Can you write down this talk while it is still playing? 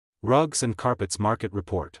Rugs and Carpets Market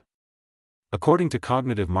Report. According to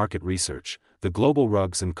Cognitive Market Research, the global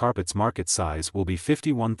rugs and carpets market size will be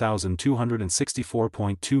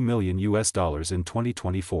 $51,264.2 million in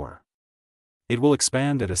 2024. It will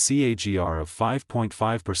expand at a CAGR of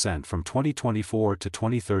 5.5% from 2024 to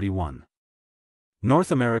 2031.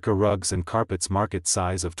 North America rugs and carpets market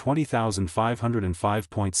size of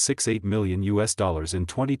 $20,505.68 million in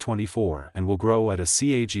 2024 and will grow at a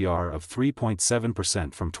CAGR of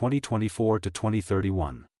 3.7% from 2024 to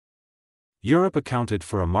 2031. Europe accounted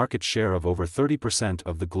for a market share of over 30%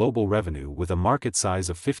 of the global revenue with a market size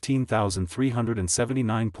of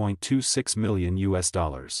 $15,379.26 million.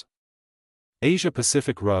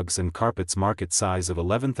 Asia-Pacific rugs and carpets market size of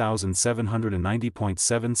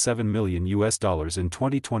 $11,790.77 million in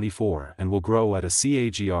 2024 and will grow at a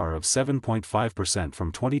CAGR of 7.5%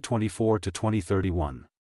 from 2024 to 2031.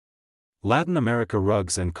 Latin America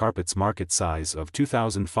rugs and carpets market size of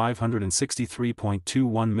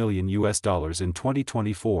 $2,563.21 million in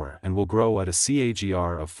 2024 and will grow at a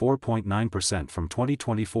CAGR of 4.9% from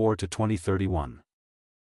 2024 to 2031.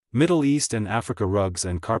 Middle East and Africa rugs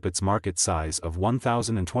and carpets market size of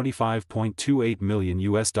 $1,025.28 million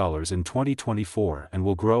in 2024 and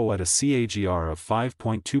will grow at a CAGR of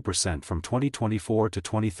 5.2% from 2024 to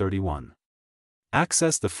 2031.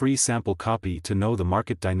 Access the free sample copy to know the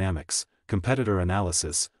market dynamics, competitor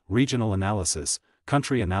analysis, regional analysis,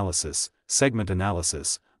 country analysis, segment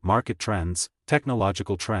analysis, market trends,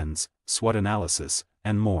 technological trends, SWOT analysis,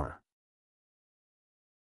 and more.